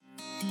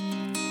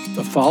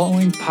The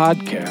following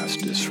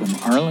podcast is from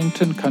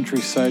Arlington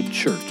Countryside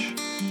Church.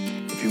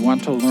 If you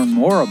want to learn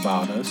more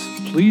about us,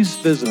 please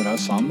visit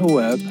us on the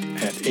web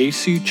at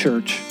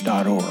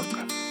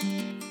acchurch.org.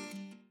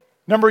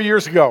 Number of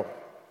years ago,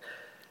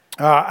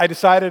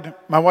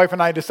 my wife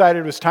and I decided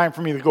it was time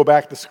for me to go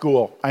back to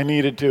school. I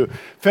needed to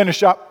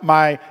finish up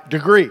my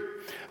degree.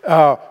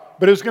 But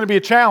it was going to be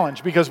a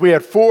challenge because we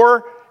had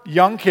 4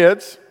 young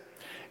kids,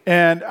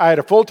 and I had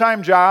a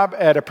full-time job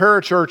at a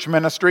parachurch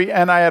ministry,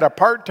 and I had a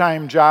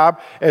part-time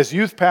job as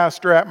youth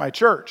pastor at my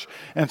church.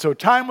 And so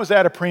time was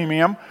at a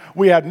premium.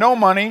 We had no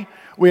money.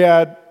 We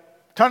had a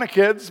ton of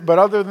kids, but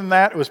other than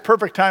that, it was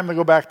perfect time to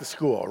go back to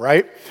school,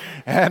 right?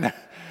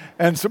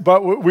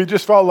 But we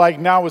just felt like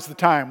now was the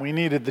time. We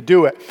needed to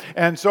do it.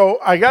 And so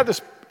I got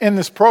in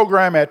this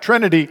program at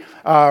Trinity,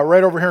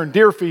 right over here in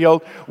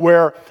Deerfield,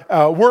 where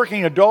a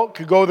working adult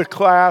could go to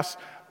class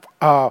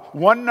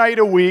one night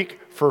a week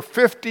for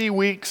 50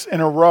 weeks in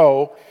a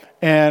row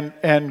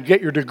and get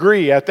your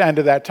degree at the end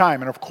of that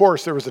time. And of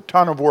course, there was a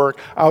ton of work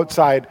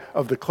outside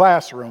of the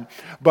classroom,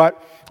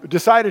 but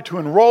decided to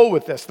enroll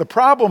with this. The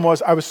problem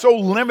was I was so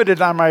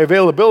limited on my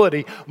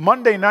availability.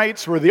 Monday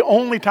nights were the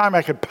only time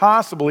I could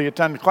possibly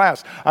attend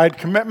class. I had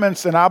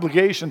commitments and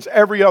obligations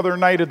every other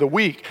night of the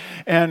week,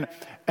 and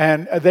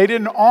they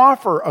didn't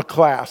offer a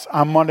class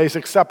on Mondays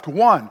except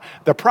one.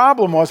 The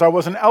problem was I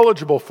wasn't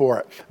eligible for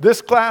it.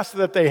 This class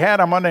that they had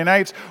on Monday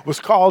nights was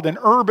called an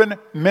Urban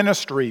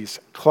Ministries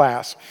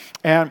class.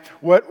 And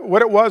what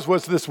it was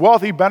this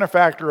wealthy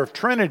benefactor of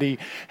Trinity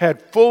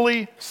had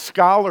fully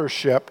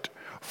scholarshiped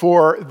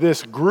for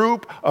this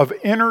group of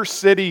inner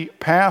city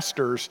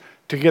pastors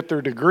to get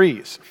their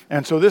degrees.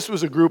 And so this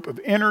was a group of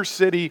inner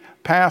city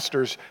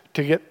pastors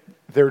to get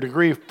their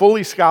degree,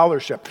 fully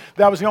scholarship.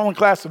 That was the only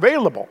class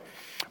available.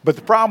 But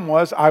the problem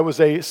was I was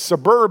a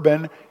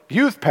suburban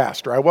youth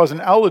pastor. I wasn't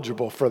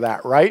eligible for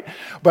that, right?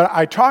 But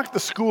I talked the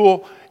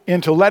school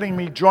into letting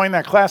me join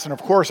that class, and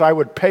of course I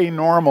would pay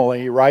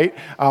normally, right?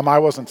 I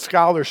wasn't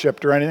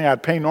scholarshiped or anything.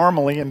 I'd pay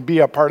normally and be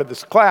a part of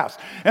this class.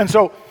 And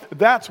so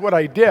that's what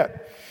I did.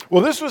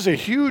 Well, this was a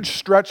huge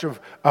step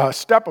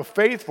of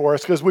faith for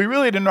us because we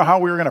really didn't know how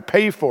we were going to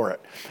pay for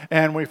it.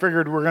 And we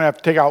figured we were going to have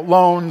to take out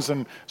loans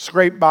and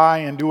scrape by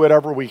and do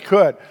whatever we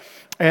could.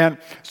 And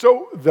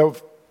so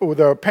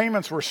the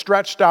payments were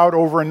stretched out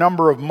over a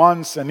number of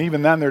months, and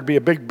even then there'd be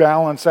a big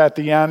balance at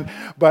the end.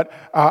 But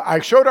I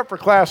showed up for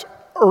class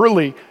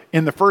early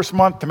in the first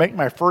month to make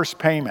my first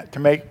payment, to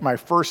make my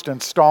first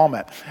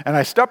installment. And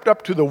I stepped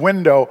up to the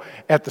window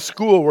at the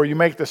school where you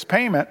make this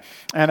payment,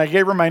 and I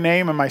gave her my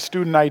name and my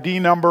student ID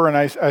number, and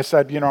I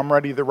said, I'm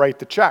ready to write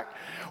the check.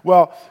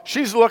 Well,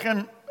 she's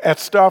looking at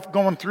stuff,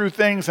 going through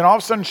things, and all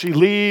of a sudden she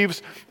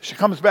leaves. She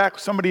comes back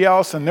with somebody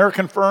else, and they're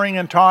conferring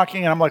and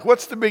talking, and I'm like,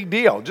 what's the big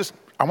deal?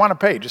 I want to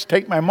pay. Just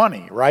take my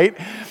money, right?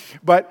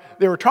 But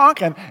they were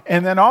talking,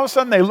 and then all of a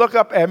sudden they look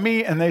up at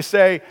me and they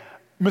say,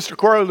 Mr.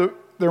 Corlew,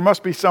 there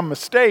must be some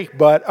mistake,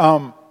 but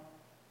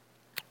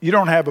you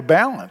don't have a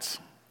balance.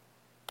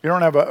 You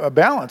don't have a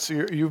balance.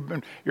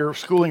 Your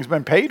schooling's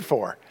been paid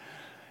for.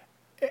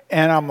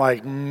 And I'm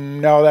like,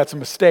 no, that's a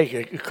mistake.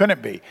 It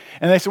couldn't be.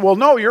 And they said, well,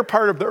 no, you're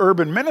part of the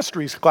Urban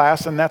Ministries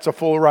class, and that's a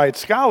full ride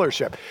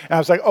scholarship. And I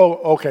was like, oh,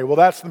 okay, well,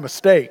 that's the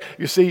mistake.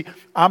 You see,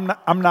 I'm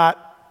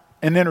not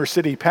an inner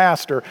city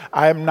pastor.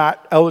 I'm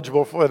not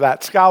eligible for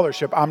that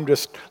scholarship. I'm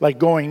just like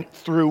going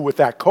through with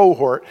that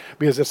cohort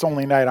because it's the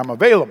only night I'm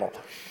available.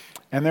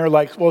 And they're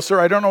like, well, sir,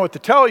 I don't know what to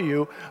tell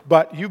you,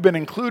 but you've been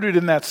included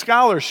in that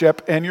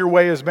scholarship and your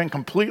way has been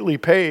completely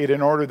paid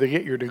in order to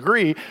get your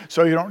degree,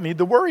 so you don't need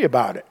to worry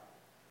about it.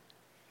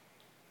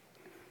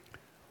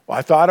 Well,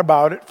 I thought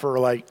about it for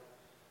like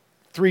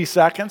 3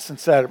 seconds and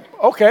said,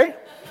 okay.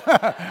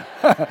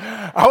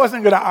 I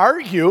wasn't going to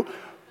argue.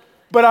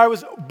 But I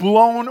was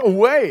blown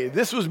away.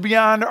 This was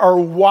beyond our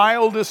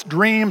wildest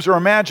dreams or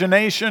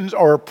imaginations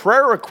or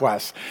prayer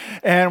requests.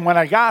 And when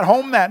I got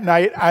home that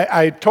night,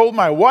 I told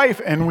my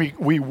wife, and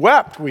we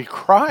wept, we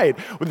cried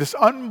with this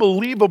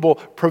unbelievable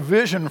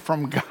provision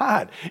from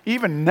God.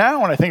 Even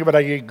now, when I think about it,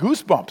 I get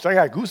goosebumps. I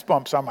got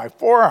goosebumps on my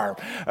forearm.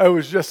 It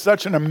was just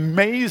such an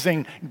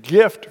amazing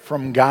gift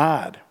from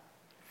God.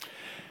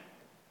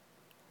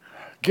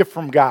 Gift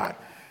from God.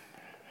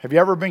 Have you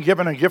ever been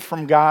given a gift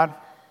from God?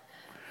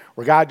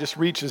 Where God just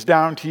reaches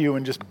down to you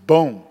and just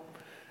boom,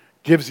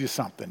 gives you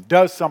something,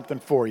 does something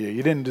for you.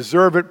 You didn't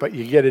deserve it, but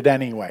you get it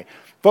anyway.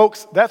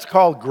 Folks, that's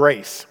called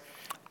grace.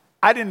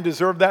 I didn't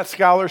deserve that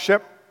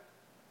scholarship.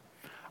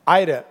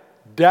 I had a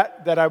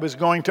debt that I was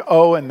going to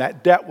owe, and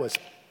that debt was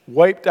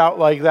wiped out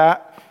like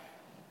that.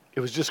 It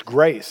was just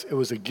grace. It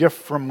was a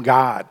gift from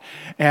God.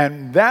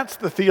 And that's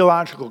the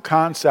theological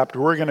concept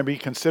we're going to be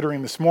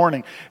considering this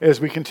morning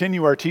as we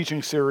continue our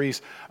teaching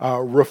series,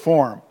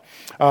 Reform.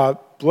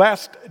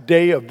 Last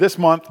day of this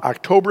month,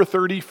 October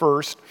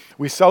 31st,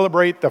 we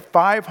celebrate the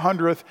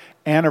 500th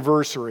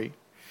anniversary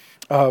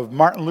of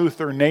Martin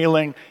Luther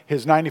nailing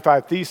his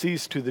 95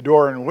 Theses to the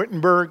door in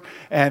Wittenberg.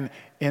 And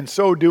in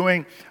so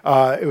doing,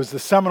 it was the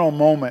seminal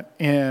moment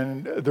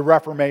in the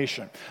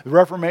Reformation. The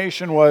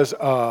Reformation was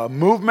a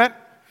movement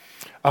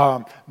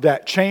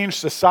that changed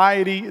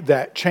society,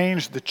 that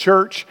changed the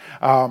church.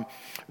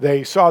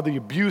 They saw the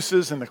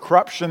abuses and the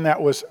corruption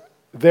that was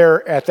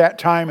there at that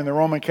time in the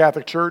Roman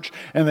Catholic Church,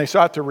 and they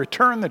sought to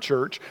return the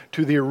church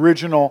to the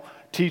original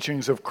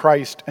teachings of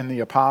Christ and the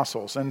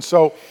apostles. And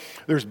so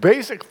there's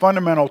basic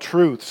fundamental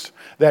truths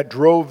that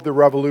drove the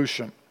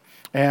revolution.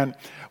 And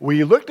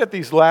we looked at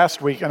these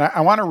last week, and I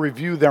want to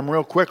review them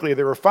real quickly.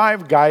 There were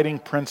 5 guiding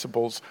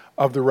principles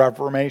of the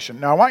Reformation.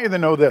 Now, I want you to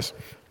know this.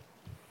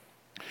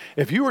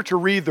 If you were to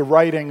read the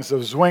writings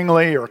of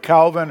Zwingli or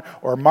Calvin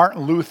or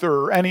Martin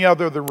Luther or any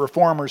other of the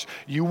reformers,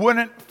 you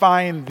wouldn't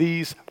find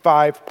these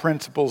 5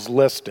 principles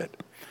listed.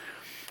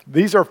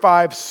 These are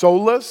 5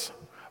 solas,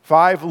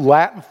 5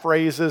 Latin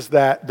phrases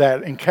that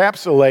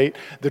encapsulate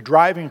the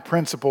driving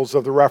principles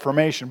of the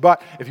Reformation.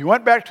 But if you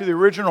went back to the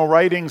original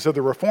writings of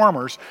the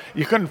reformers,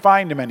 you couldn't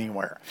find them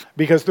anywhere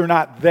because they're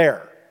not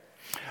there.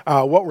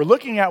 What we're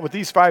looking at with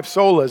these 5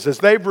 solas is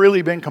they've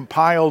really been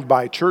compiled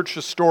by church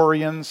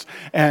historians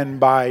and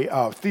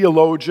by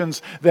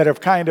theologians that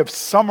have kind of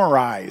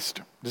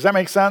summarized, does that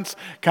make sense?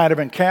 Kind of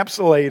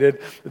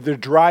encapsulated the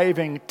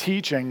driving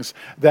teachings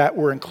that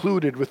were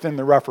included within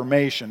the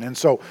Reformation. And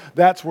so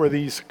that's where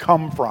these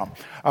come from.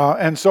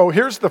 And so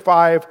here's the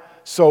 5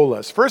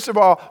 solas. First of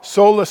all,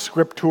 sola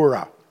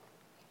scriptura.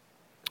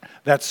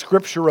 That's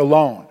Scripture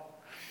alone.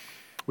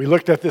 We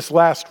looked at this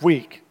last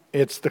week.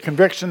 It's the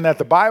conviction that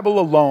the Bible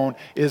alone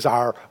is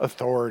our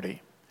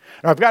authority.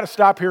 Now, I've got to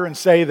stop here and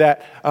say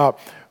that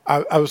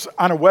I was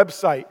on a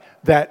website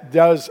that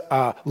does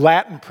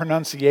Latin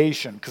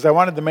pronunciation because I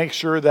wanted to make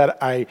sure that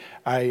I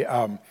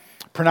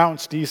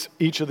pronounced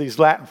each of these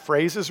Latin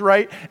phrases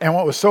right. And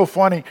what was so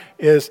funny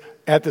is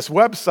at this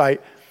website,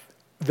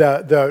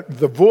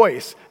 the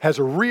voice has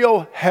a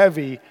real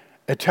heavy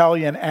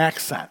Italian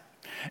accent.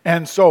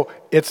 And so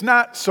it's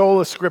not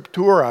sola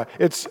scriptura,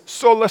 it's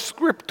sola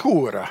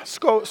scriptura,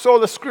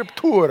 sola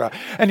scriptura.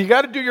 And you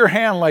got to do your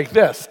hand like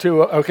this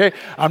too, okay?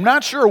 I'm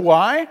not sure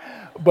why,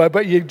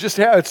 but you just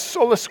have, it's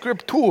sola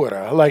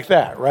scriptura, like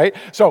that, right?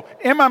 So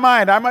in my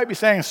mind, I might be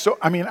saying,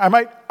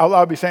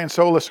 I'll be saying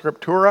sola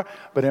scriptura,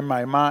 but in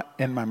my mind,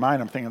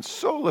 I'm thinking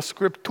sola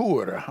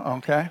scriptura,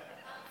 okay?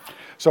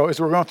 So as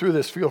we're going through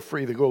this, feel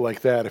free to go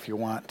like that if you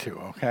want to,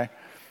 okay?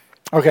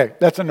 Okay,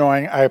 that's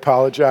annoying, I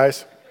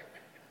apologize.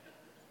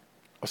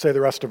 I'll say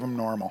the rest of them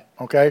normal,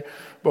 okay?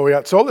 But we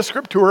got sola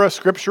scriptura,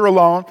 Scripture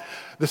alone.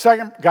 The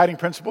second guiding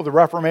principle of the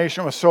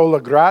Reformation was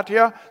sola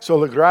gratia.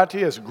 Sola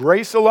gratia is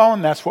grace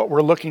alone. That's what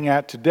we're looking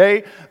at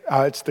today.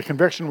 It's the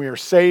conviction we are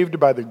saved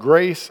by the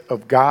grace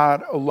of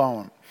God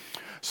alone.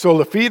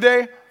 Sola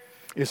fide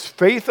is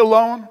faith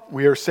alone.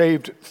 We are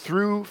saved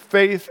through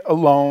faith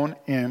alone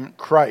in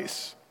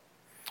Christ.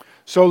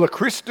 Sola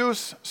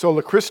Christus,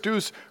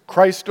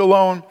 Christ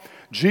alone.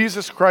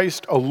 Jesus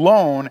Christ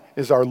alone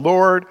is our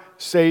Lord,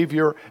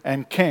 Savior,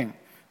 and King.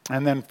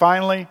 And then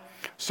finally,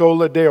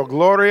 sola Deo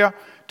gloria,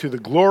 to the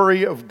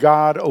glory of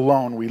God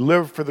alone. We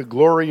live for the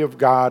glory of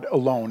God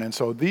alone. And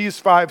so these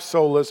 5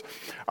 solas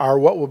are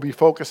what we'll be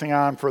focusing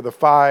on for the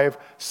 5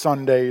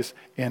 Sundays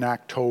in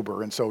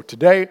October. And so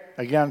today,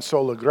 again,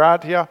 sola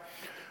gratia,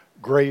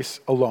 grace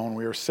alone.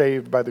 We are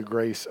saved by the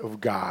grace of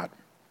God.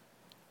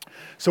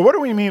 So what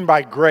do we mean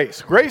by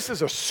grace? Grace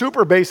is a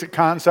super basic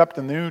concept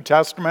in the New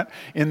Testament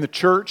in the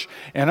church,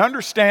 and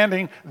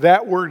understanding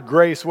that word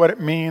grace, what it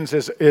means,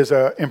 is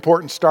an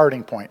important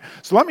starting point.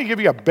 So let me give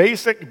you a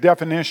basic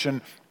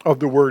definition of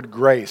the word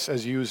grace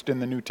as used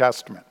in the New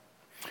Testament.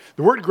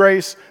 The word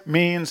grace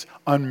means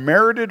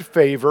unmerited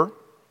favor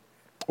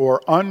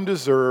or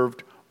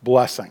undeserved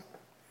blessing.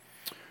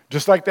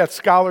 Just like that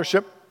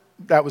scholarship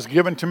that was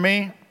given to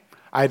me,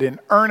 I didn't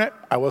earn it,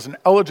 I wasn't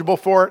eligible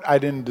for it, I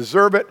didn't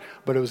deserve it,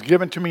 but it was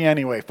given to me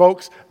anyway.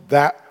 Folks,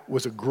 that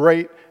was a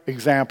great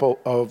example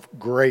of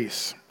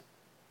grace.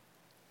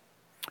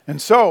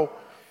 And so,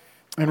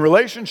 in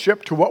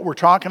relationship to what we're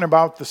talking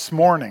about this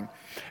morning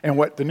and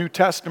what the New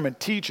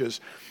Testament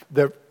teaches,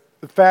 the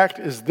fact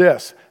is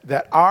this,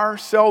 that our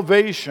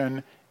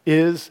salvation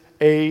is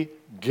a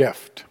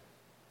gift.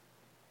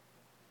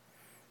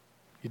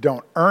 You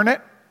don't earn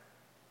it.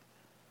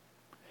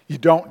 You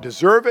don't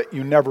deserve it.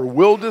 You never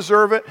will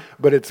deserve it,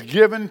 but it's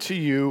given to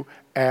you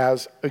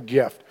as a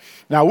gift.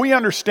 Now, we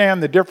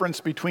understand the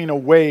difference between a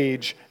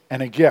wage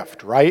and a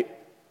gift, right?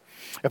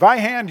 If I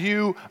hand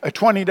you a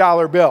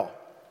 $20 bill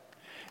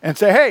and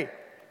say, hey,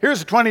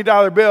 here's a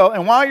 $20 bill,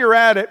 and while you're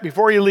at it,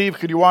 before you leave,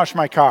 could you wash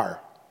my car?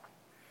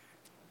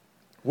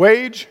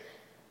 Wage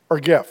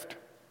or gift?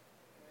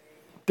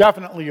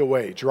 Definitely a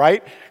wage,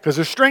 right? Because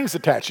there's strings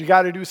attached. You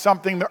got to do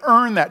something to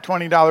earn that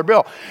 $20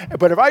 bill.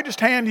 But if I just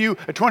hand you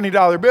a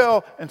 $20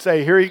 bill and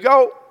say, here you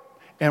go,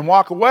 and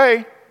walk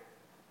away,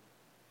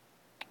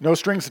 no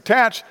strings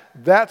attached,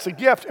 that's a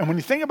gift. And when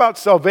you think about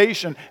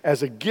salvation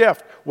as a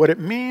gift, what it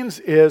means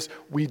is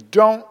we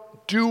don't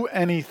do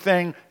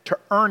anything to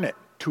earn it,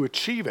 to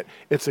achieve it.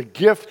 It's a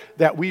gift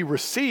that we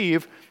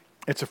receive.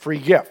 It's a free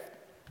gift.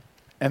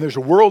 And there's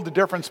a world of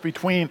difference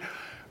between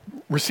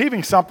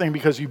receiving something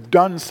because you've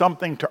done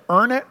something to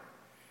earn it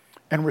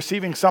and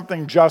receiving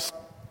something just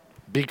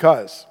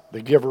because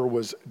the giver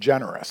was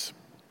generous.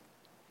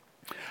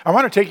 I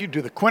want to take you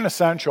to the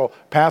quintessential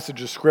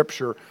passage of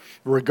Scripture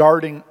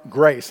regarding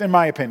grace, in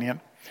my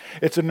opinion.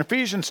 It's in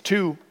Ephesians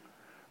 2,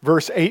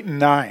 verse 8 and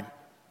 9.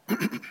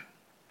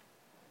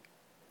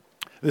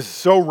 This is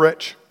so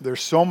rich.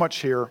 There's so much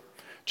here.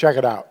 Check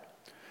it out.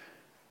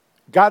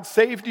 God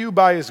saved you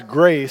by His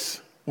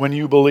grace when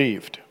you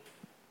believed.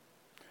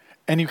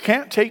 And you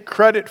can't take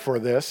credit for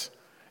this.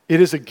 It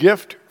is a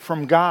gift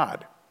from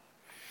God.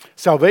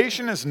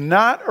 Salvation is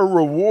not a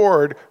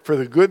reward for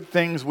the good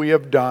things we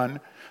have done,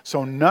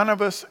 so none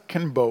of us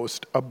can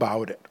boast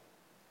about it.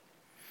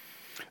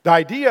 The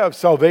idea of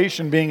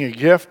salvation being a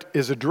gift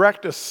is a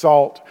direct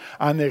assault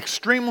on the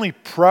extremely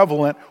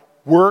prevalent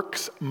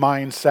works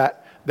mindset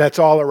that's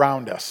all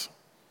around us.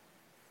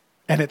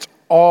 And it's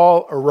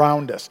all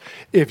around us.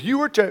 If you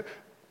were to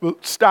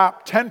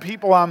stop 10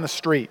 people on the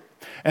street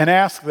and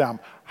ask them,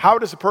 how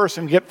does a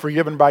person get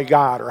forgiven by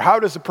God? Or how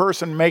does a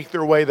person make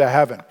their way to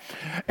heaven?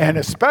 And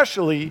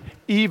especially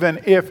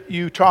even if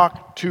you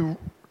talk to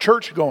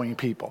church-going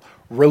people,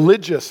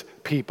 religious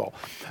people,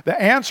 the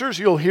answers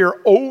you'll hear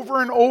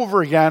over and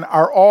over again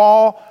are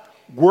all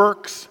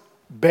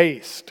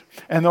works-based.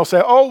 And they'll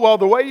say, oh, well,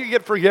 the way you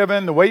get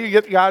forgiven, the way you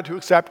get God to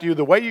accept you,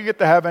 the way you get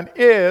to heaven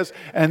is,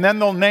 and then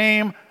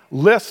they'll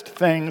list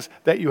things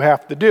that you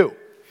have to do.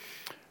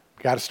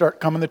 You got to start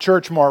coming to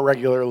church more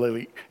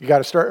regularly. You got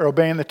to start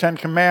obeying the 10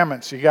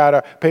 Commandments. You got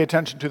to pay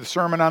attention to the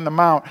Sermon on the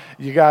Mount.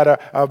 You got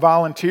to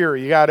volunteer.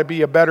 You got to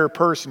be a better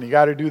person. You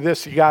got to do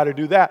this. You got to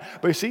do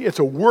that. But you see, it's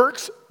a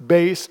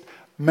works-based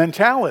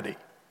mentality.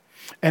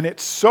 And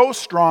it's so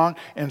strong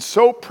and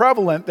so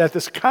prevalent that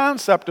this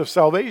concept of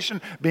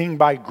salvation being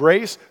by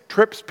grace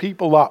trips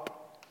people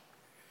up.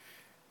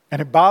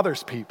 And it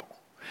bothers people.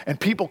 And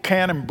people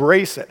can't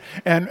embrace it.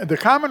 And the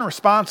common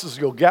responses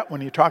you'll get when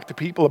you talk to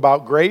people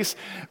about grace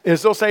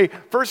is they'll say,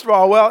 first of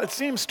all, well, it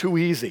seems too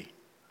easy.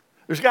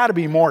 There's got to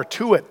be more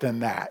to it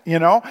than that, you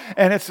know?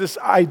 And it's this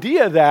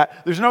idea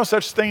that there's no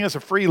such thing as a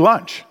free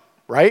lunch,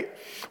 right?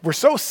 We're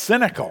so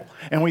cynical,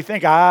 and we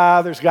think,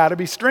 there's got to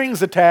be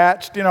strings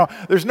attached. You know,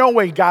 there's no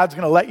way God's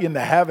going to let you into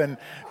heaven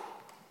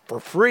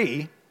for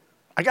free.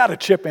 I got to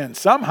chip in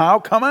somehow.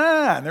 Come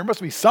on, there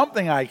must be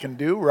something I can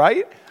do,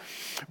 right?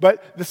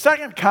 But the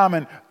second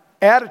common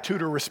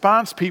attitude or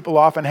response people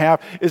often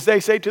have is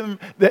they say to them,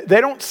 they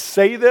don't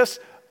say this,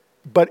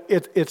 but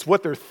it's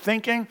what they're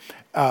thinking.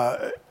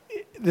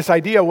 This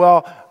idea,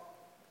 well,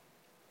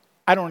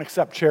 I don't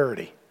accept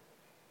charity.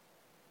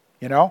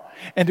 You know?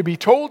 And to be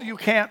told you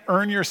can't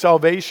earn your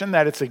salvation,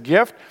 that it's a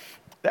gift,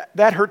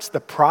 that hurts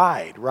the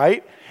pride,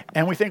 right?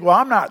 And we think, well,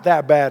 I'm not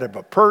that bad of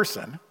a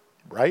person,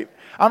 right?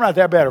 I'm not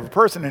that bad of a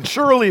person, and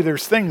surely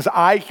there's things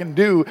I can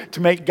do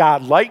to make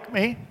God like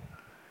me.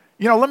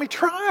 You know, let me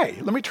try.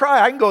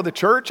 I can go to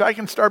church. I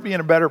can start being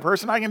a better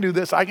person. I can do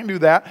this. I can do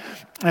that.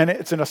 And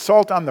it's an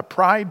assault on the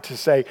pride to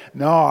say,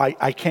 no,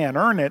 I can't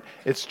earn it.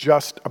 It's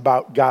just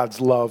about God's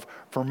love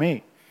for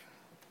me.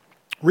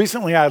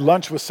 Recently, I had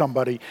lunch with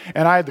somebody,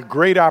 and I had the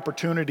great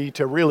opportunity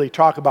to really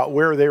talk about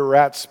where they were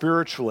at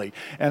spiritually.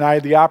 And I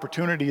had the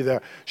opportunity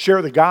to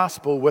share the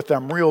gospel with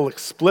them real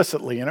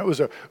explicitly. And it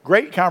was a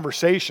great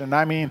conversation.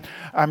 I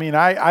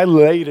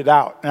laid it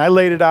out. And I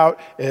laid it out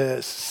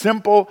as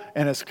simple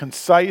and as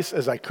concise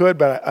as I could,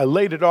 but I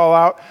laid it all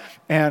out.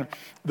 And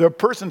the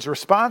person's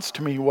response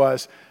to me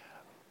was,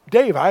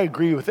 Dave, I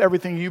agree with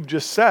everything you've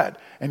just said.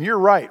 And you're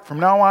right. From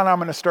now on, I'm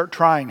going to start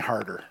trying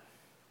harder.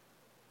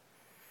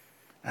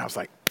 And I was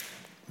like,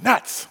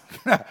 nuts.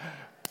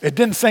 It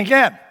didn't sink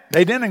in.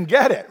 They didn't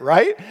get it,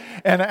 right?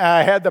 And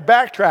I had to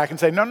backtrack and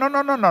say, no,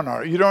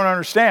 you don't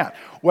understand.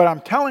 What I'm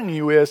telling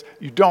you is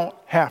you don't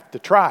have to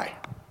try.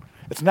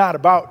 It's not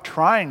about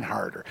trying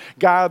harder.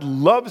 God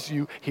loves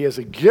you. He has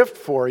a gift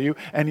for you,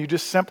 and you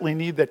just simply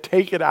need to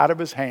take it out of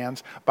His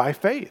hands by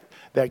faith.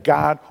 That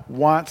God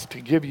wants to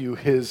give you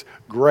His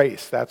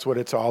grace. That's what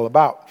it's all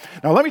about.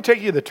 Now let me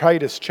take you to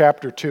Titus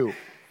chapter 2.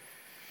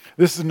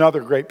 This is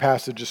another great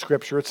passage of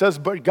Scripture. It says,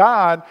 but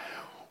God,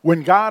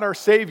 when God our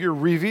Savior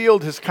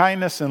revealed His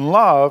kindness and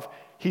love,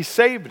 He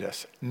saved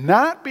us,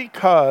 not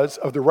because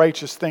of the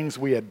righteous things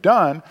we had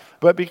done,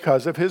 but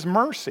because of His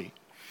mercy.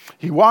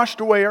 He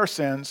washed away our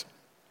sins,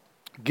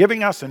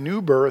 giving us a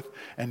new birth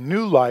and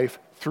new life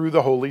through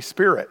the Holy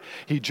Spirit.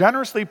 He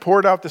generously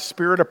poured out the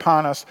Spirit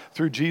upon us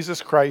through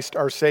Jesus Christ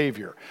our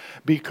Savior.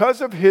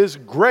 Because of His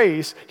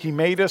grace, He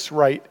made us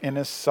right in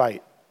His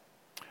sight.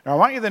 Now, I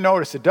want you to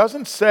notice, it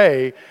doesn't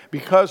say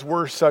because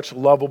we're such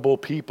lovable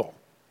people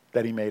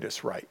that He made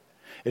us right.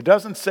 It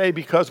doesn't say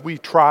because we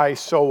try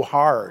so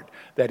hard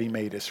that He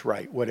made us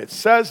right. What it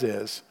says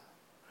is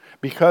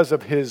because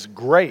of His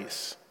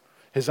grace,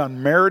 His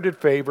unmerited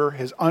favor,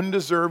 His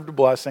undeserved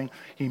blessing,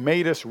 He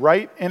made us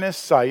right in His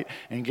sight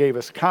and gave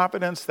us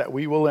confidence that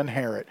we will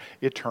inherit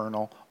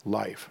eternal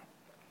life.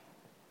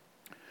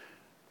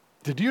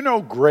 Did you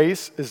know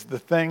grace is the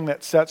thing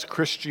that sets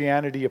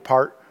Christianity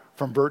apart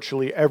from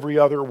virtually every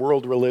other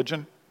world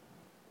religion?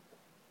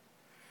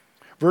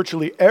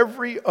 Virtually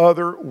every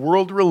other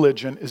world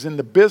religion is in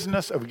the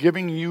business of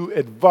giving you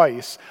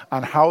advice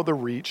on how to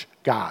reach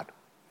God.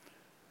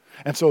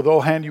 And so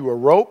they'll hand you a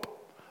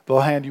rope,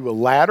 they'll hand you a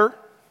ladder,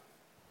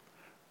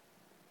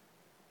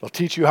 they'll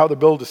teach you how to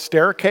build a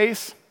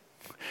staircase,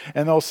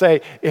 and they'll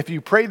say, if you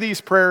pray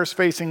these prayers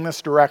facing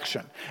this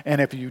direction, and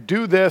if you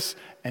do this,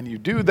 and you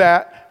do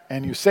that,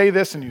 and you say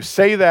this, and you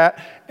say that,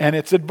 and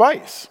it's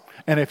advice.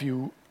 And if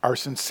you are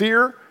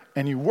sincere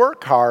and you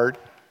work hard,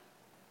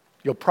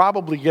 you'll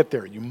probably get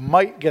there. You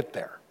might get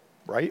there,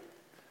 right?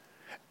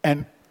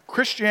 And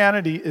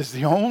Christianity is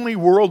the only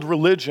world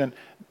religion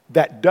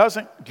that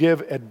doesn't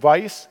give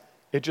advice,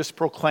 it just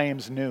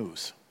proclaims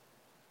news.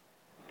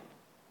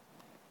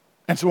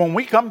 And so when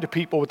we come to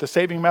people with the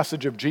saving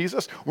message of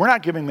Jesus, we're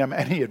not giving them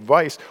any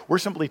advice. We're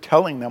simply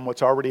telling them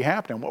what's already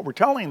happening. What we're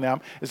telling them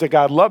is that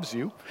God loves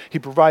you. He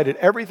provided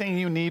everything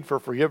you need for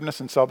forgiveness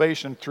and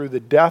salvation through the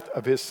death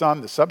of his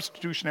son, the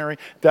substitutionary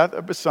death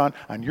of his son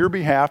on your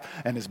behalf,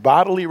 and his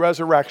bodily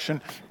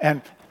resurrection.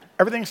 And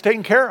everything's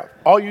taken care of.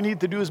 All you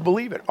need to do is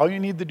believe it. All you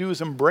need to do is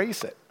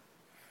embrace it.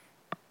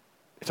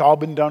 It's all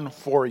been done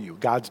for you.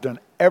 God's done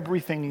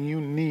everything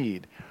you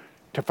need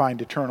to find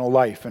eternal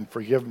life and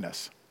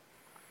forgiveness.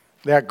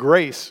 That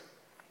grace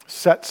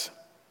sets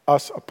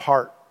us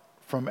apart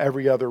from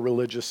every other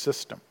religious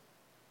system.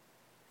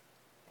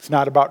 It's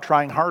not about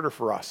trying harder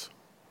for us.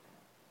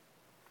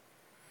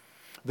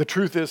 The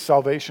truth is,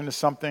 salvation is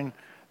something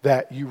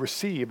that you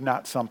receive,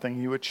 not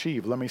something you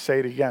achieve. Let me say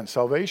it again.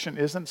 Salvation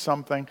isn't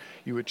something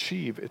you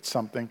achieve. It's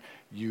something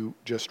you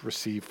just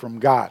receive from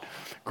God.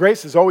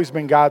 Grace has always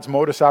been God's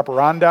modus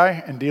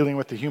operandi in dealing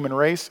with the human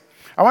race.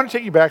 I want to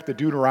take you back to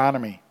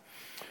Deuteronomy.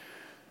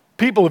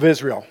 People of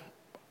Israel.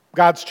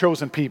 God's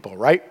chosen people,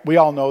 right? We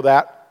all know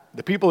that.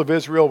 The people of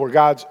Israel were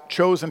God's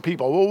chosen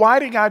people. Well, why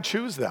did God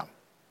choose them?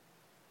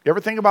 You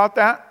ever think about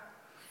that?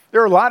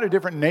 There are a lot of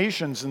different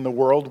nations in the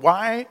world.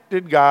 Why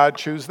did God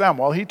choose them?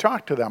 Well, he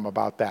talked to them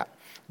about that.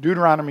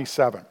 Deuteronomy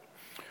 7.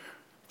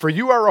 For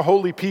you are a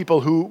holy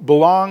people who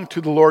belong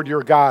to the Lord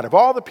your God. Of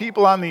all the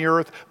people on the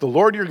earth, the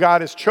Lord your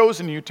God has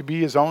chosen you to be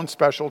his own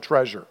special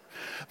treasure.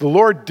 The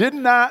Lord did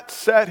not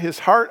set his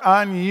heart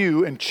on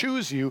you and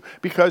choose you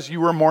because you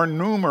were more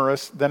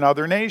numerous than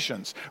other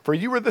nations, for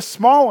you were the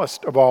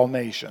smallest of all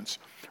nations.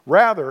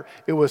 Rather,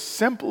 it was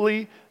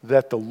simply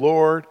that the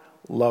Lord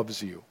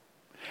loves you,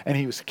 and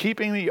he was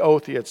keeping the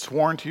oath he had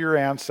sworn to your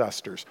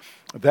ancestors.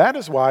 That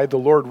is why the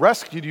Lord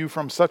rescued you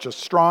from such a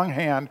strong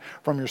hand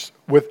from your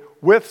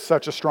with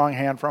such a strong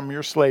hand from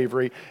your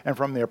slavery and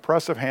from the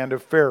oppressive hand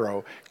of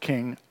Pharaoh,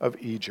 king of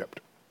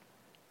Egypt.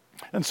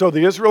 And so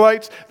the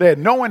Israelites, they had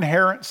no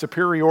inherent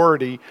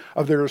superiority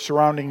of their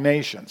surrounding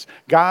nations.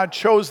 God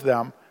chose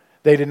them.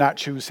 They did not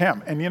choose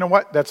him. And you know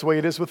what? That's the way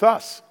it is with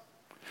us.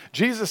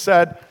 Jesus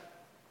said,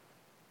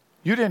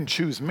 you didn't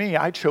choose me,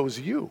 I chose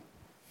you.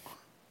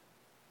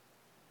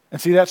 And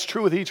see, that's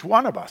true with each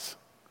one of us.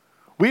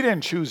 We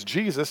didn't choose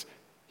Jesus,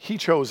 he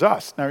chose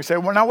us. Now you say,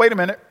 well, now wait a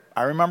minute.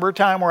 I remember a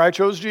time where I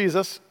chose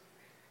Jesus.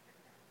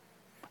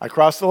 I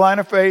crossed the line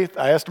of faith.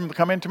 I asked him to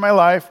come into my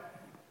life.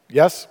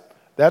 Yes,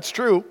 that's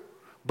true.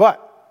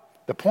 But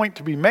the point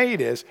to be made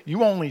is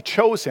you only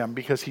chose him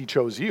because he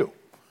chose you.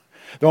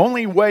 The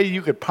only way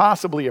you could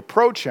possibly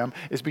approach him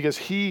is because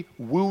he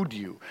wooed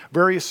you.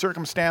 Various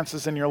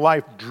circumstances in your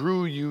life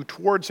drew you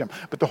towards him.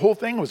 But the whole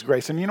thing was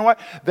grace. And you know what?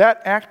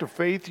 That act of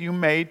faith you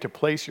made to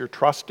place your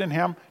trust in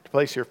him, to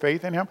place your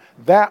faith in him,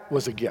 that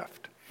was a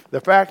gift. The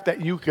fact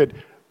that you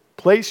could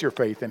place your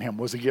faith in him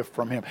was a gift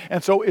from him.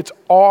 And so it's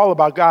all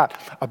about God.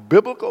 A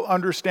biblical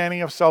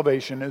understanding of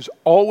salvation is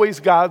always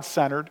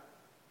God-centered.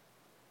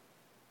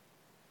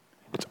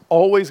 It's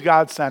always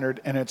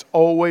God-centered, and it's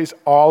always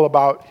all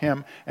about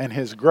him and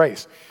his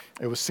grace.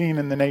 It was seen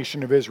in the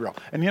nation of Israel.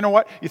 And you know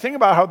what? You think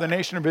about how the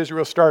nation of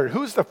Israel started.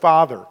 Who's the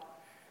father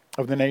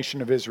of the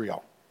nation of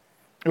Israel?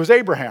 It was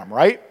Abraham,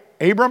 right?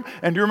 Abram.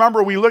 And do you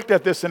remember we looked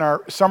at this in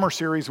our summer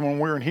series when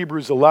we were in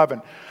Hebrews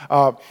 11,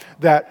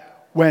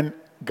 that when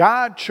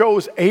God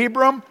chose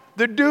Abram,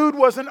 the dude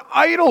was an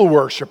idol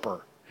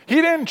worshiper. He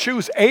didn't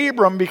choose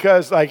Abram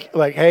because like,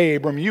 hey,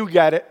 Abram, you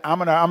get it. I'm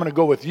gonna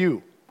go with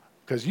you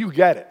because you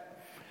get it.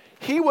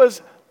 He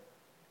was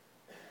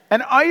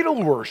an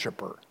idol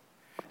worshiper.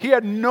 He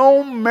had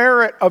no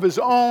merit of his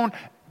own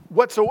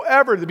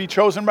whatsoever to be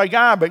chosen by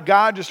God, but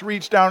God just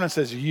reached down and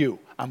says,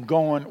 I'm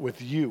going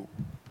with you.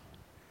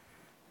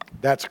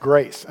 That's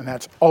grace, and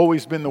that's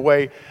always been the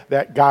way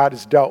that God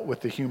has dealt with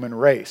the human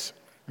race.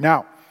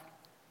 Now,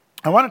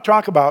 I want to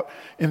talk about,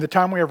 in the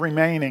time we have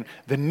remaining,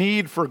 the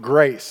need for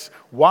grace.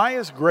 Why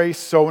is grace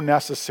so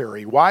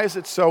necessary? Why is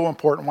it so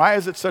important? Why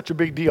is it such a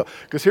big deal?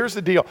 Because here's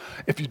the deal.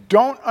 If you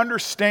don't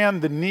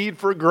understand the need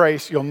for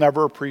grace, you'll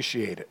never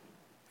appreciate it.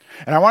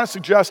 And I want to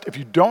suggest if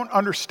you don't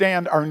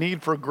understand our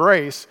need for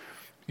grace,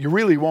 you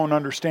really won't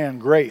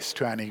understand grace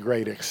to any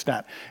great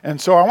extent. And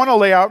so I want to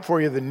lay out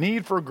for you the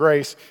need for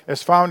grace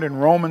as found in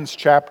Romans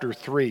chapter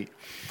 3.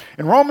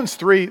 In Romans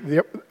 3,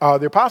 the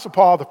Apostle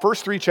Paul, the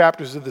first 3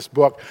 chapters of this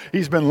book,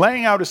 he's been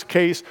laying out his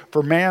case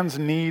for man's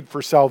need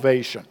for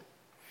salvation.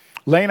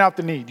 Laying out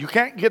the need. You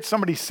can't get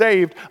somebody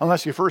saved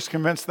unless you first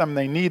convince them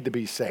they need to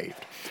be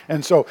saved.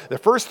 And so the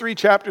first 3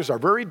 chapters are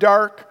very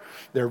dark.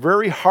 They're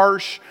very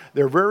harsh.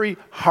 They're very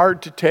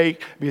hard to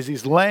take because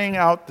he's laying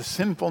out the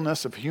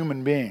sinfulness of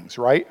human beings,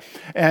 right?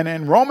 And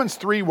in Romans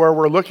 3, where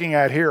we're looking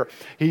at here,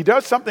 he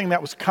does something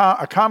that was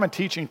a common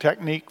teaching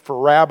technique for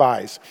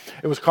rabbis.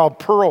 It was called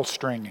pearl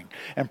stringing.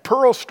 And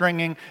pearl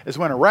stringing is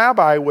when a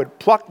rabbi would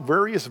pluck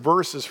various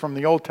verses from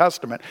the Old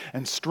Testament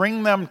and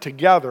string them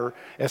together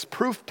as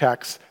proof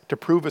texts to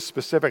prove a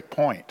specific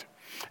point.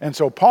 And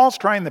so Paul's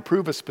trying to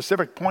prove a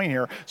specific point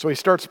here, so he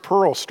starts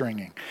pearl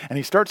stringing. And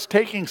he starts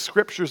taking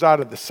scriptures out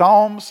of the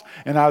Psalms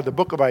and out of the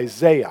book of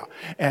Isaiah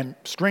and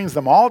strings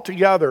them all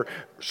together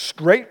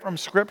straight from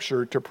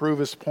Scripture to prove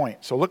his point.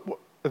 So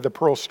look at the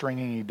pearl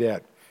stringing he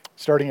did,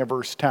 starting at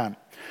verse 10.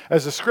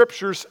 As the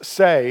scriptures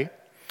say,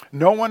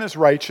 no one is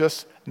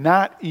righteous,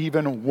 not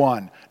even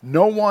one.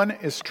 No one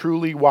is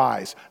truly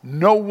wise.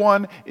 No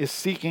one is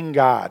seeking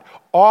God.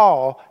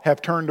 All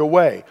have turned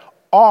away.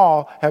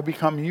 All have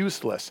become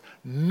useless.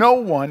 No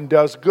one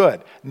does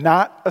good,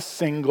 not a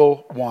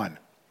single one.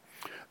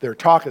 Their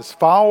talk is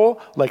foul,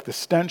 like the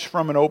stench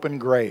from an open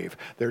grave.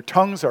 Their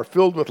tongues are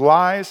filled with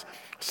lies.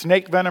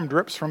 Snake venom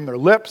drips from their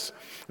lips.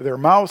 Their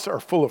mouths are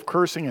full of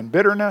cursing and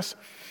bitterness.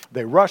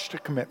 They rush to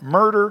commit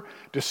murder.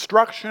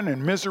 Destruction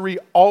and misery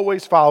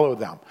always follow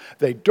them.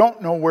 They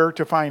don't know where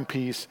to find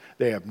peace.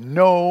 They have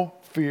no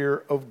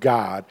fear of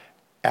God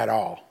at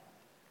all.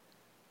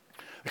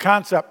 The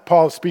concept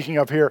Paul is speaking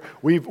of here,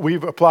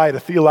 we've applied a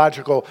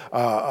theological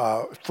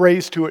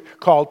phrase to it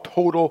called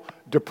total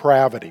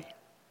depravity.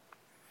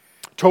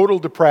 Total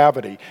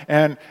depravity.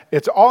 And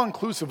it's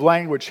all-inclusive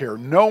language here.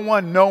 No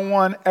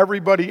one,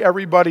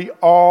 everybody,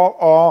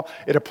 all.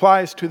 It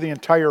applies to the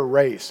entire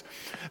race.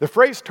 The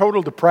phrase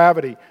total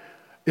depravity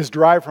is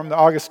derived from the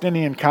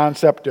Augustinian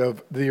concept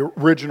of the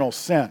original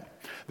sin.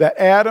 That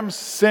Adam's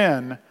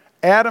sin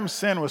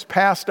was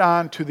passed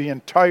on to the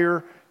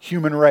entire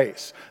human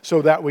race,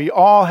 so that we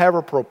all have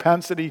a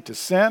propensity to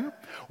sin.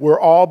 We're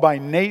all by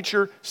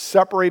nature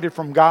separated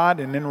from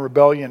God and in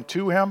rebellion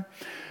to him.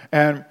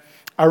 And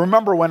I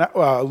remember when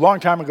a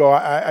long time ago,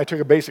 I took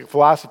a basic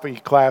philosophy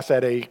class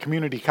at a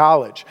community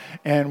college,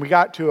 and we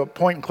got to a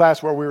point in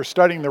class where we were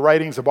studying the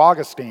writings of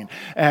Augustine.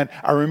 And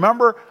I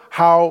remember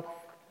how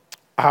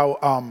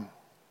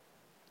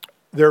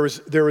there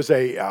was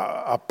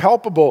a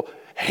palpable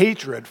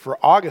hatred for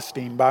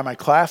Augustine by my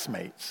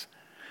classmates.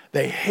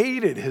 They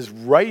hated his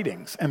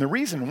writings. And the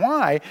reason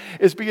why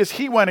is because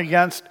he went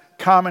against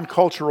common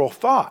cultural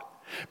thought.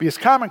 Because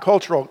common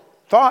cultural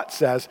thought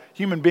says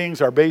human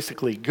beings are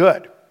basically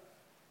good.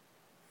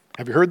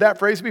 Have you heard that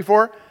phrase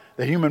before?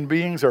 That human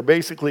beings are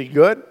basically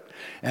good?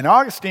 And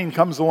Augustine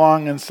comes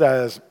along and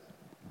says,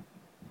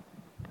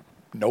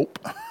 nope.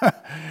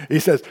 He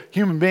says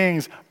human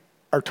beings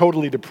are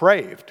totally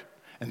depraved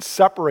and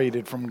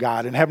separated from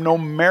God and have no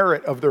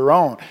merit of their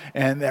own.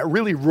 And that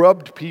really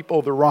rubbed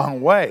people the wrong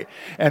way.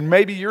 And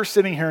maybe you're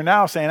sitting here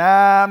now saying,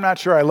 I'm not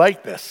sure I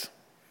like this.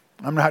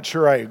 I'm not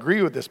sure I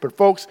agree with this. But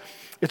folks,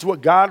 it's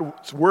what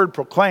God's word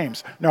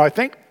proclaims. Now, I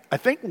think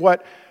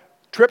what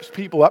trips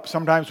people up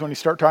sometimes when you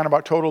start talking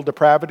about total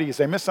depravity is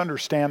they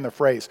misunderstand the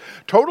phrase.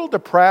 Total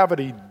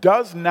depravity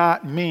does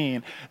not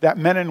mean that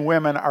men and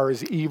women are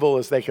as evil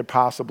as they could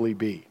possibly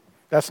be.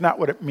 That's not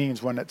what it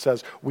means when it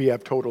says we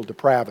have total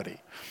depravity.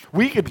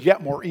 We could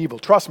get more evil.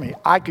 Trust me,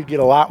 I could get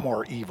a lot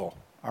more evil,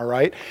 all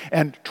right?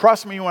 And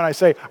trust me when I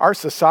say our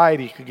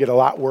society could get a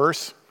lot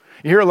worse.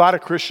 You hear a lot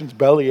of Christians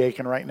belly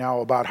aching right now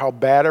about how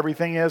bad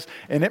everything is,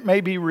 and it may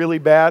be really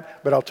bad,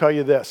 but I'll tell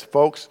you this,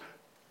 folks,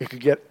 it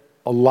could get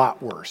a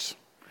lot worse.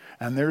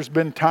 And there's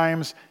been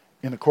times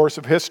in the course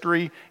of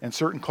history in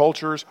certain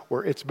cultures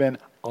where it's been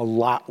a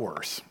lot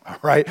worse, all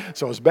right?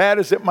 So as bad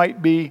as it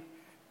might be,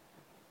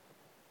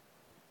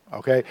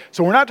 okay?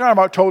 So we're not talking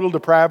about total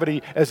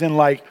depravity as in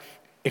like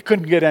it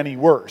couldn't get any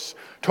worse.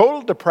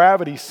 Total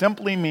depravity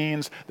simply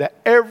means that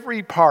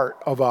every part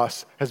of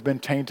us has been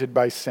tainted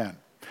by sin.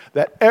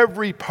 That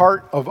every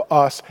part of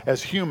us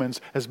as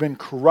humans has been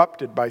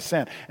corrupted by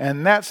sin. And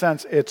in that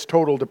sense, it's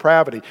total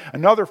depravity.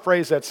 Another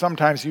phrase that's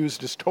sometimes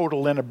used is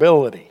total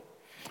inability.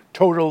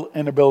 Total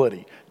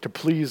inability to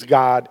please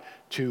God,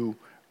 to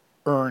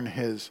earn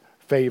his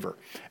favor.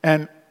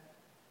 And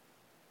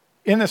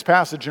in this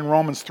passage in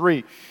Romans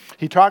 3,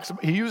 he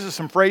uses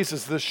some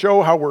phrases that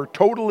show how we're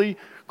totally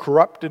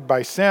corrupted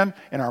by sin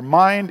in our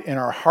mind, in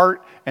our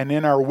heart, and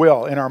in our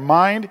will. In our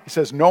mind, he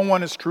says, no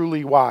one is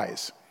truly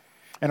wise.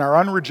 In our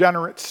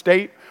unregenerate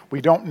state,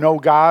 we don't know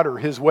God or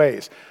his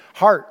ways.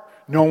 Heart,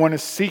 no one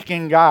is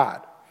seeking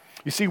God.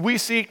 You see, we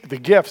seek the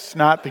gifts,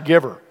 not the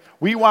giver.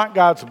 We want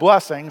God's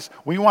blessings.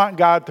 We want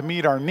God to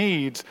meet our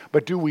needs,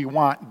 but do we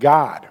want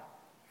God?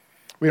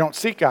 We don't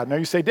seek God. Now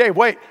you say, Dave,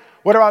 wait,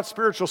 what about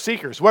spiritual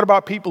seekers? What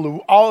about people who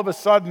all of a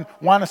sudden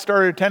want to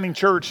start attending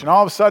church and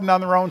all of a sudden on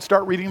their own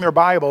start reading their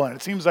Bible and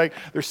it seems like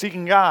they're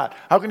seeking God?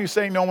 How can you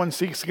say no one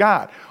seeks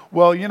God?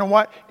 Well, you know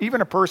what? Even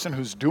a person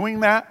who's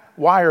doing that,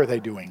 why are they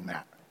doing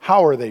that?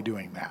 How are they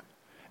doing that?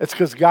 It's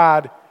because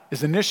God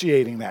is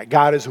initiating that.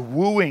 God is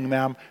wooing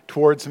them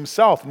towards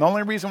himself. And the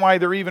only reason why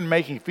they're even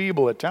making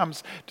feeble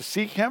attempts to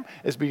seek him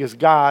is because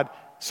God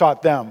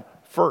sought them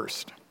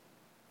first.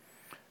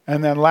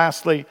 And then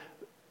lastly,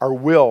 our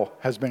will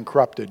has been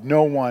corrupted.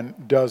 No one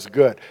does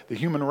good. The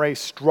human race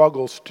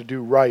struggles to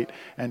do right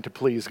and to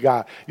please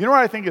God. You know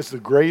what I think is the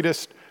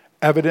greatest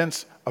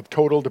evidence of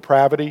total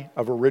depravity,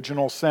 of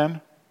original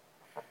sin?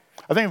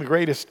 I think the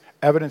greatest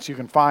evidence you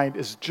can find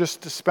is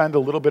just to spend a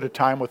little bit of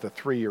time with a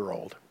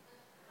 3-year-old.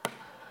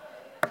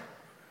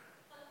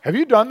 Have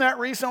you done that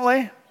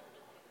recently?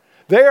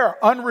 They are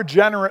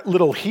unregenerate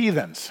little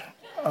heathens,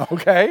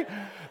 okay?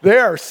 They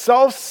are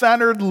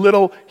self-centered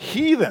little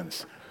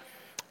heathens.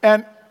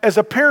 And as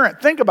a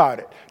parent, think about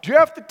it. Do you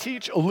have to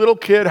teach a little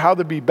kid how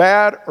to be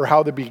bad or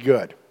how to be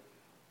good?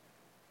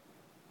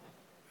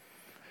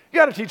 You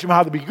got to teach them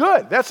how to be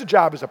good. That's the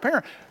job as a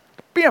parent.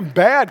 Being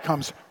bad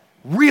comes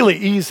really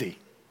easy.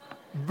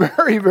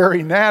 Very,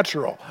 very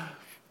natural.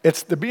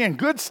 It's the being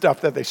good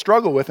stuff that they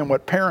struggle with and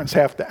what parents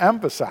have to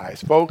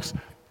emphasize. Folks, in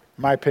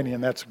my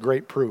opinion, that's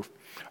great proof.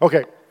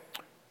 Okay,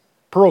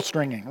 pearl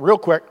stringing. Real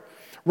quick,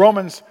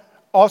 Romans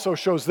also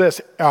shows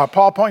this.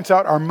 Paul points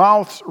out our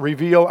mouths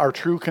reveal our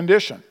true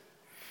condition.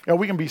 You know,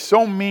 we can be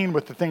so mean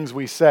with the things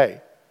we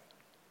say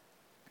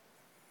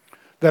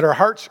that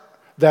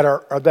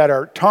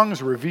our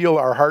tongues reveal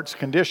our heart's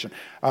condition.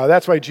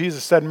 That's why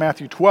Jesus said in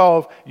Matthew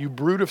 12, "You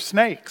brood of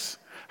snakes,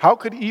 how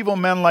could evil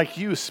men like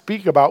you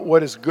speak about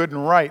what is good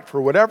and right?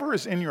 For whatever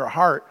is in your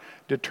heart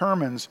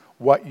determines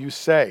what you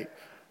say."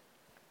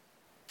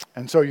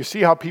 And so you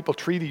see how people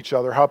treat each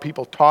other, how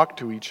people talk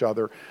to each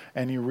other,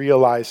 and you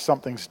realize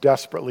something's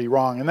desperately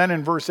wrong. And then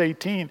in verse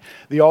 18,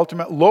 the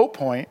ultimate low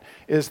point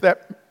is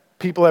that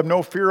people have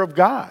no fear of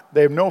God.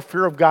 They have no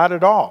fear of God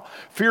at all.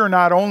 Fear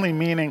not only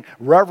meaning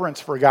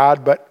reverence for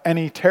God, but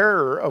any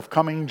terror of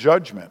coming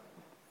judgment.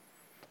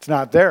 It's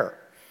not there.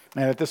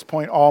 And at this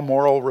point, all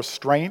moral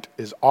restraint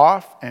is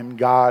off and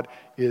God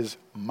is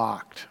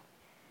mocked.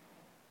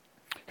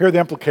 Here are the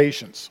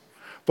implications.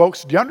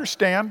 Folks, do you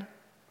understand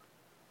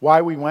why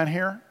we went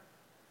here?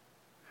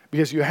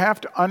 Because you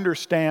have to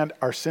understand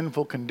our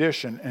sinful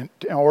condition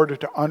in order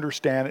to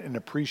understand and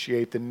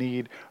appreciate the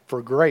need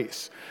for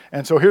grace.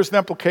 And so here's the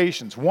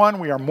implications. One,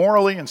 we are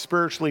morally and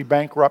spiritually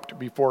bankrupt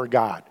before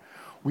God.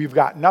 We've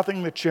got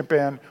nothing to chip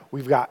in.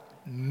 We've got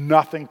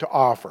nothing to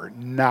offer.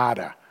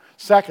 Nada.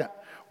 Second,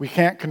 we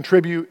can't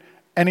contribute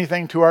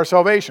anything to our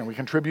salvation. We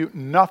contribute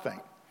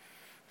nothing.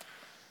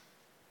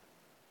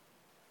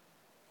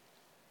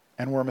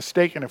 And we're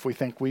mistaken if we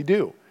think we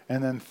do.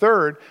 And then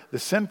third, the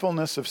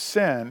sinfulness of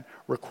sin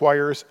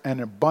requires an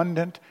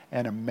abundant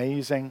and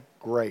amazing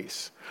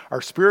grace. Our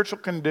spiritual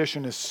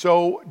condition is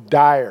so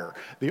dire.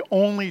 The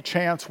only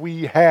chance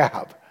we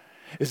have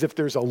is if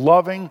there's a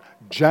loving,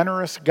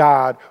 generous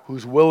God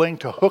who's willing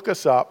to hook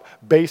us up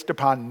based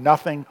upon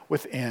nothing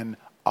within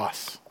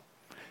us.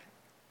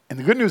 And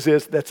the good news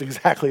is that's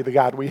exactly the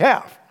God we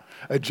have.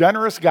 A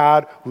generous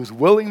God who's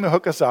willing to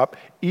hook us up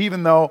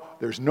even though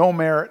there's no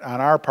merit on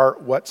our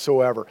part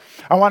whatsoever.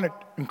 I want to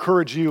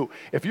encourage you,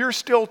 if you're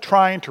still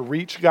trying to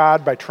reach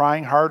God by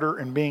trying harder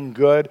and being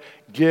good,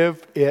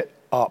 give it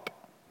up.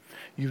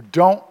 You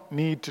don't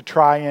need to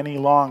try any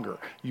longer.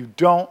 You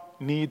don't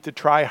need to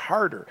try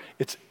harder.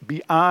 It's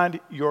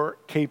beyond your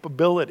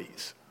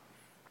capabilities.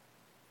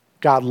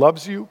 God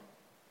loves you.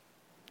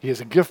 He has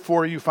a gift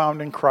for you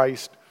found in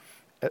Christ.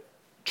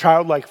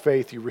 Childlike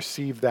faith, you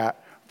receive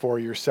that for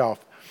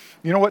yourself.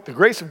 You know what? The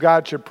grace of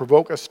God should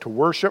provoke us to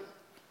worship,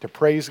 to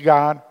praise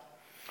God.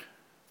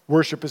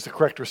 Worship is the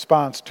correct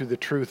response to the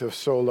truth of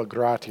sola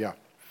gratia.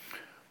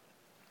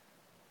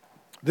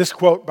 This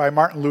quote by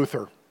Martin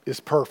Luther is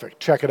perfect.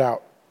 Check it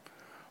out.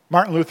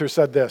 Martin Luther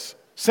said this: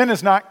 "Sin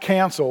is not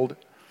canceled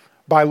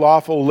by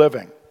lawful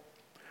living,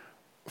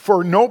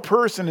 for no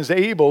person is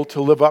able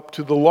to live up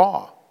to the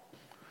law.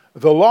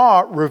 The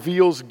law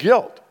reveals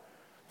guilt,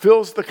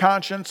 fills the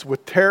conscience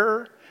with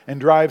terror, and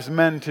drives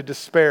men to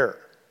despair.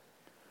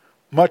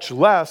 Much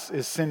less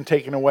is sin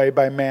taken away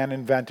by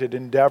man-invented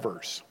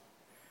endeavors.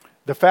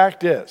 The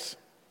fact is,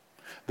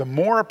 the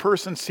more a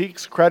person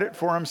seeks credit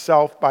for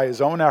himself by his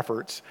own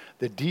efforts,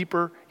 the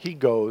deeper he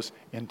goes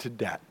into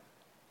debt.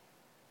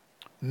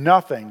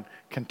 Nothing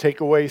can take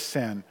away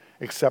sin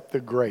except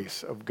the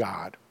grace of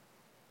God."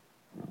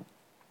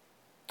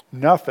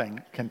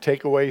 Nothing can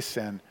take away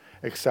sin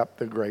except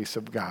the grace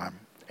of God.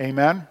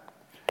 Amen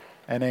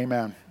and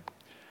amen.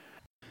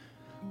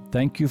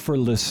 Thank you for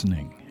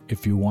listening.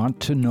 If you want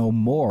to know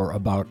more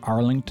about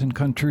Arlington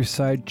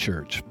Countryside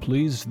Church,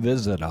 please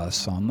visit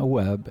us on the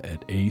web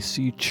at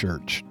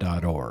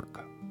acchurch.org.